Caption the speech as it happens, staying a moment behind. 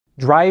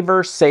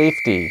Driver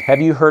safety.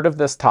 Have you heard of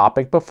this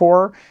topic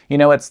before? You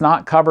know, it's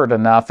not covered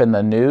enough in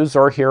the news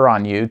or here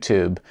on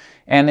YouTube.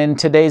 And in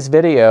today's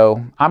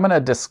video, I'm going to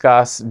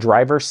discuss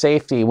driver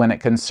safety when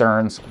it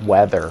concerns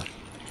weather.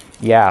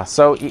 Yeah,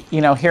 so,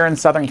 you know, here in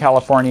Southern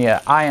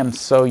California, I am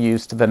so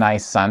used to the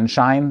nice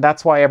sunshine.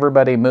 That's why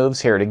everybody moves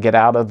here, to get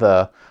out of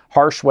the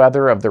harsh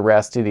weather of the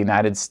rest of the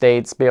United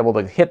States, be able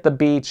to hit the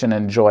beach and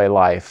enjoy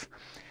life.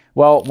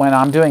 Well, when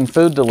I'm doing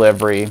food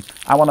delivery,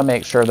 I want to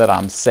make sure that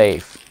I'm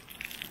safe.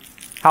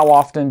 How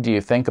often do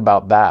you think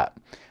about that?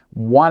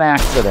 One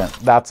accident,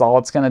 that's all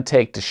it's going to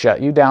take to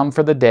shut you down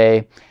for the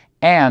day.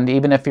 And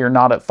even if you're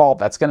not at fault,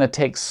 that's going to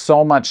take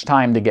so much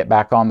time to get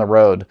back on the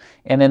road.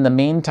 And in the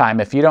meantime,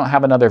 if you don't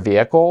have another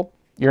vehicle,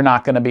 you're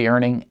not going to be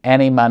earning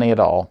any money at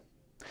all.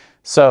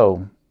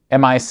 So,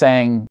 am I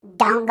saying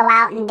don't go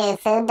out and do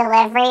food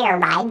delivery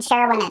or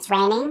rideshare when it's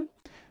raining?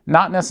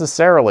 Not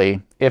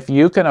necessarily. If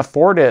you can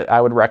afford it,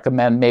 I would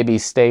recommend maybe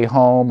stay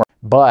home.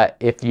 But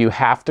if you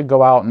have to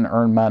go out and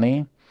earn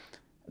money,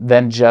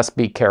 then just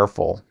be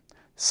careful.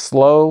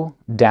 Slow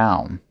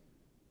down.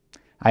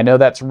 I know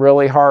that's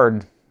really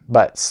hard,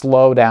 but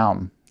slow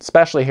down.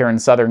 Especially here in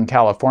Southern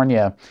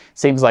California,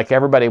 seems like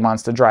everybody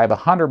wants to drive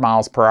 100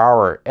 miles per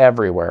hour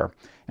everywhere,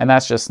 and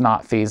that's just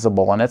not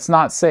feasible, and it's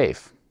not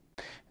safe.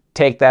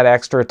 Take that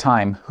extra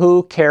time.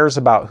 Who cares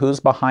about who's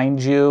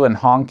behind you and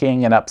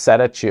honking and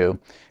upset at you?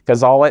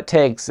 Because all it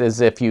takes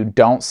is if you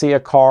don't see a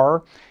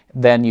car,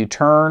 then you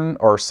turn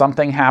or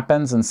something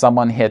happens and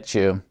someone hits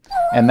you.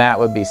 And that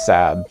would be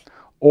sad.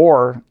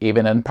 Or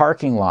even in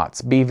parking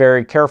lots, be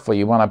very careful.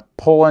 You want to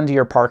pull into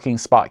your parking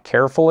spot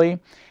carefully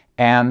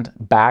and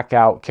back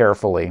out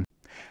carefully.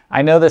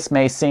 I know this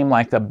may seem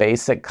like a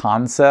basic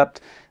concept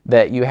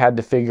that you had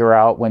to figure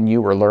out when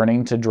you were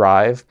learning to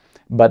drive,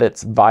 but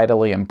it's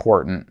vitally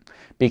important.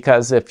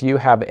 Because if you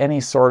have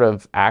any sort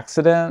of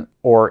accident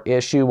or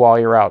issue while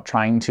you're out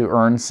trying to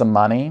earn some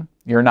money,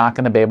 you're not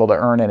going to be able to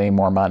earn any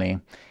more money.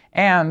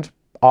 And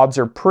odds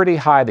are pretty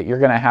high that you're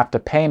going to have to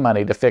pay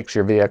money to fix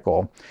your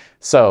vehicle.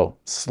 So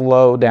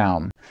slow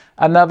down.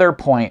 Another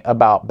point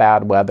about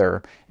bad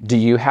weather. Do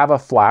you have a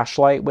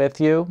flashlight with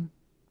you?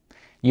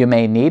 You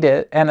may need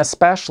it, and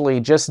especially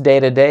just day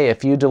to day,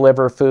 if you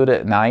deliver food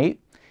at night,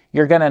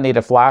 you're going to need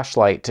a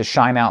flashlight to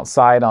shine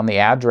outside on the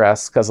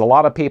address, because a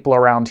lot of people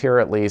around here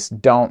at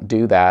least don't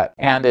do that.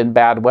 And in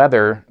bad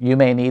weather, you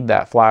may need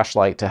that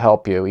flashlight to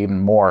help you even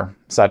more,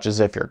 such as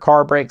if your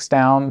car breaks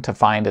down, to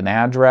find an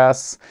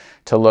address,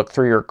 to look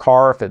through your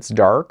car if it's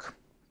dark,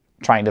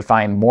 trying to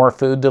find more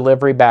food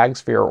delivery bags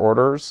for your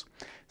orders.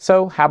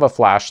 So have a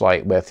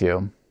flashlight with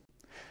you.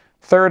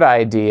 Third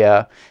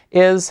idea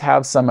is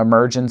have some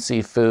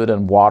emergency food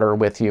and water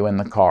with you in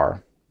the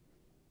car.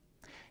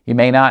 You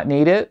may not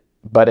need it,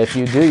 but if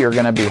you do, you're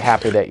going to be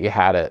happy that you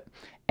had it.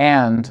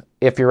 And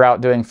if you're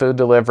out doing food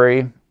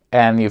delivery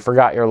and you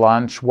forgot your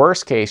lunch,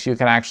 worst case, you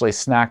can actually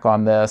snack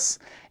on this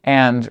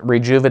and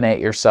rejuvenate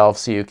yourself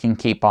so you can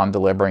keep on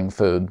delivering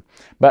food.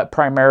 But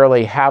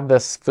primarily have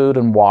this food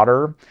and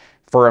water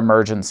for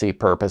emergency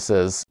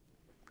purposes.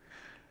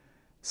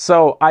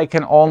 So I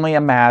can only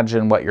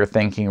imagine what you're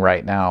thinking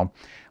right now.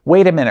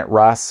 Wait a minute,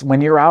 Russ,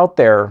 when you're out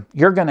there,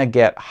 you're going to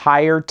get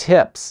higher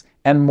tips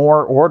and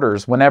more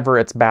orders whenever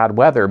it's bad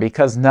weather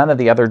because none of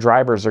the other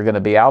drivers are going to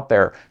be out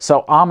there.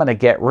 So I'm going to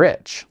get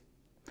rich.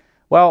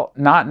 Well,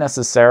 not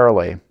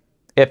necessarily.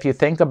 If you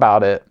think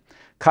about it,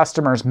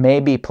 customers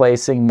may be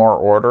placing more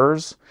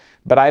orders,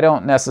 but I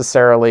don't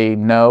necessarily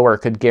know or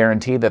could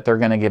guarantee that they're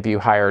going to give you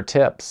higher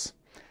tips.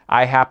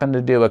 I happened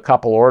to do a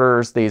couple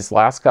orders these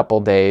last couple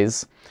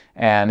days,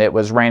 and it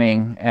was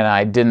raining and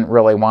I didn't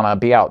really want to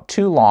be out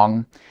too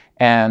long.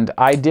 And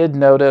I did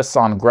notice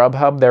on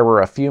Grubhub there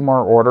were a few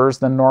more orders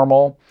than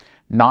normal.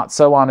 Not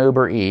so on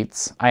Uber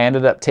Eats. I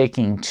ended up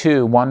taking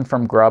two, one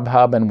from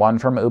Grubhub and one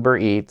from Uber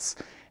Eats.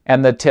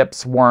 And the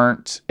tips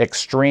weren't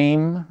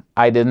extreme.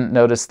 I didn't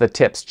notice the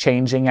tips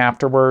changing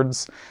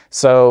afterwards.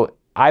 So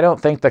I don't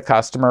think the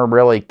customer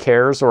really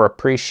cares or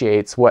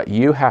appreciates what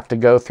you have to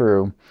go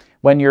through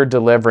when you're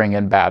delivering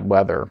in bad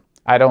weather.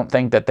 I don't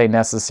think that they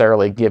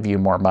necessarily give you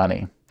more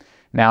money.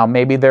 Now,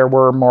 maybe there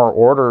were more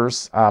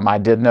orders. I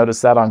did notice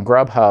that on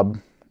Grubhub.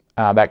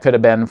 That could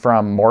have been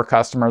from more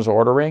customers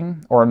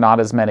ordering or not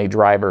as many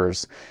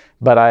drivers.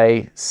 But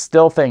I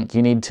still think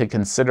you need to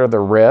consider the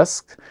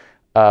risk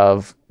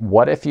of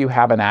what if you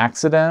have an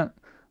accident?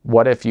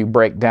 What if you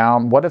break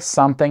down? What if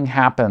something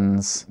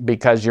happens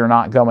because you're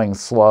not going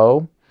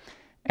slow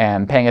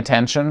and paying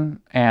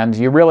attention and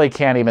you really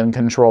can't even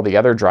control the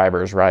other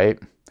drivers, right?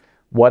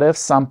 What if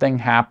something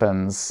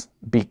happens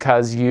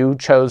because you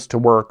chose to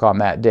work on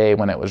that day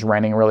when it was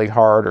raining really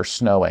hard or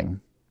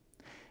snowing?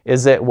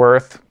 Is it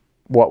worth,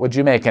 what would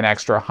you make, an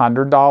extra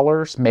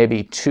 $100,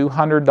 maybe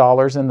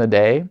 $200 in the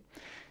day?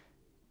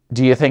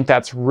 Do you think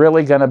that's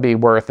really going to be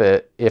worth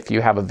it if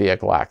you have a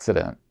vehicle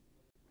accident?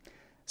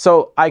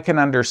 So I can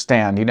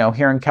understand, you know,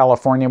 here in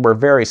California, we're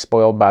very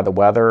spoiled by the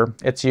weather.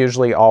 It's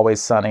usually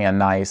always sunny and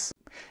nice.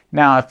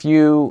 Now, if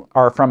you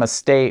are from a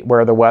state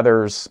where the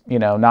weather's, you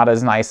know, not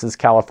as nice as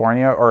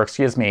California, or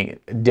excuse me,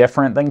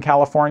 different than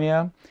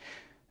California,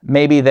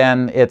 maybe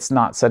then it's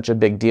not such a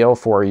big deal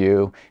for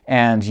you,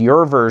 and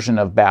your version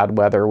of bad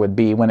weather would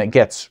be when it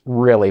gets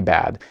really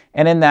bad.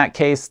 And in that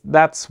case,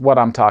 that's what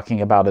I'm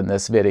talking about in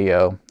this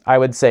video. I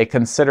would say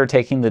consider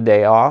taking the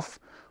day off,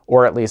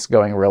 or at least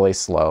going really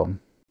slow.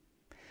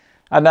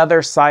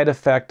 Another side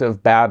effect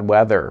of bad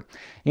weather.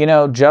 You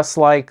know, just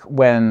like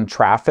when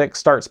traffic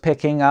starts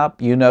picking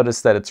up, you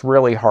notice that it's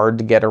really hard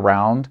to get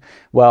around.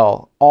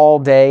 Well, all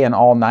day and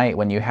all night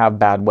when you have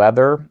bad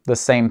weather, the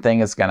same thing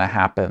is going to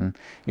happen.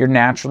 You're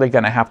naturally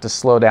going to have to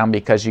slow down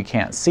because you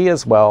can't see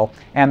as well,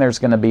 and there's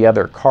going to be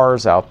other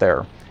cars out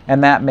there.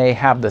 And that may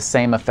have the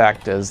same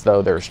effect as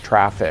though there's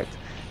traffic.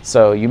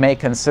 So you may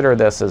consider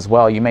this as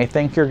well. You may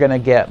think you're going to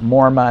get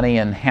more money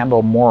and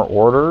handle more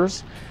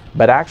orders,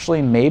 but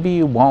actually maybe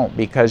you won't,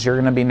 because you're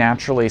going to be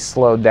naturally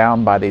slowed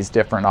down by these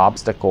different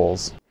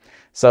obstacles.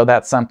 So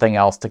that's something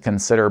else to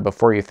consider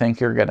before you think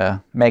you're going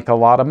to make a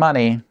lot of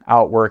money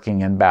out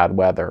working in bad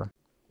weather.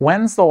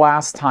 When's the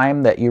last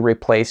time that you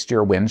replaced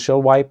your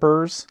windshield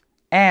wipers?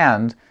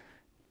 And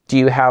do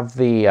you have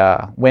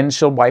the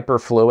windshield wiper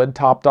fluid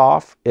topped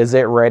off? Is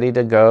it ready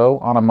to go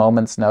on a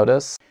moment's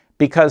notice?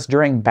 Because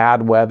during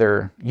bad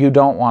weather, you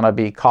don't want to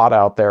be caught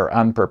out there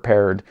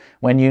unprepared.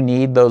 When you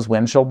need those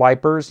windshield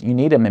wipers, you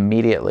need them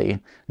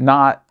immediately.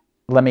 Not,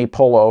 let me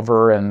pull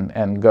over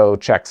and go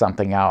check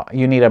something out.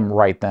 You need them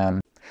right then.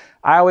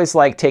 I always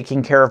like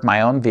taking care of my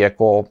own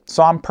vehicle,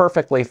 so I'm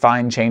perfectly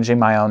fine changing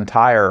my own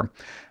tire.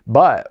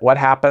 But what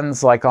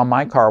happens, like on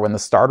my car when the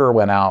starter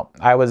went out,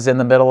 I was in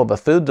the middle of a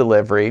food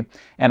delivery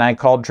and I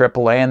called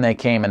AAA and they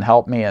came and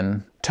helped me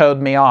and towed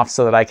me off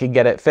so that I could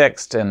get it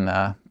fixed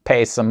and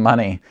pay some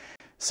money.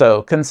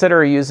 So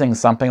consider using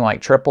something like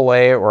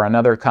AAA or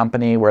another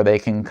company where they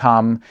can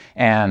come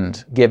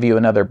and give you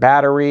another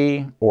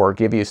battery or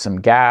give you some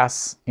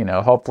gas. You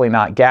know, hopefully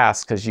not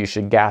gas, because you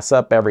should gas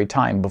up every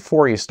time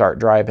before you start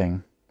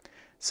driving.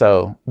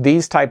 So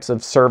these types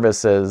of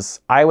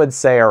services, I would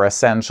say, are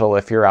essential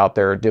if you're out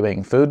there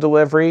doing food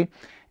delivery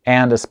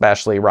and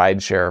especially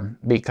rideshare,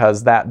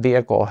 because that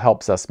vehicle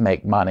helps us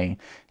make money.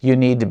 You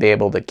need to be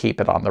able to keep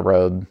it on the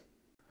road.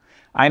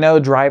 I know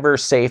driver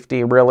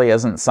safety really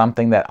isn't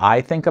something that I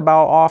think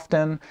about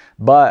often,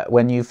 but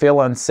when you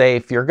feel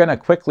unsafe, you're going to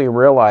quickly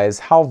realize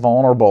how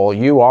vulnerable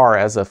you are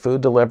as a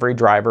food delivery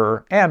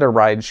driver and a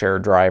rideshare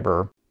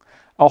driver.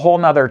 A whole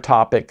nother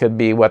topic could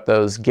be what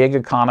those gig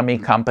economy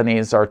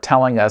companies are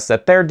telling us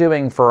that they're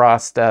doing for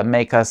us to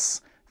make us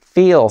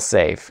feel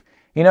safe.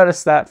 You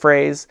notice that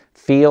phrase,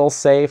 feel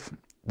safe?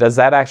 Does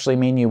that actually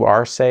mean you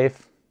are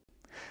safe?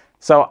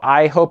 So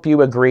I hope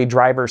you agree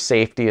driver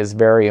safety is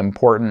very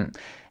important.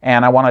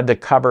 And I wanted to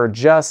cover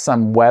just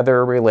some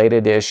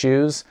weather-related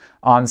issues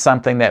on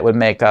something that would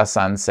make us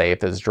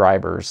unsafe as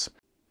drivers.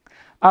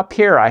 Up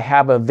here I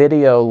have a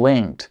video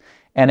linked,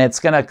 and it's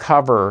going to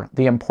cover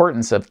the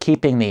importance of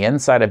keeping the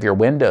inside of your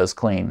windows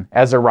clean.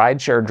 As a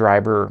rideshare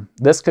driver,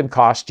 this could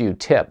cost you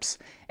tips.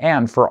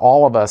 And for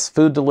all of us,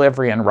 food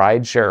delivery and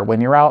rideshare, when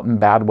you're out in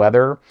bad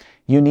weather,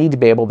 you need to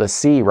be able to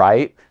see,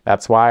 right?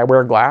 That's why I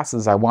wear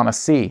glasses. I want to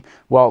see.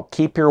 Well,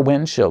 keep your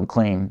windshield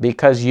clean,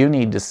 because you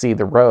need to see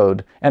the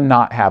road and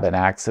not have an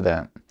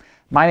accident.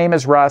 My name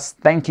is Russ.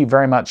 Thank you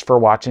very much for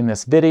watching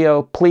this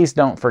video. Please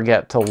don't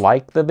forget to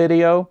like the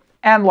video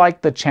and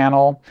like the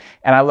channel,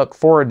 and I look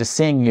forward to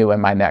seeing you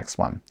in my next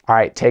one. All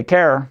right, take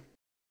care.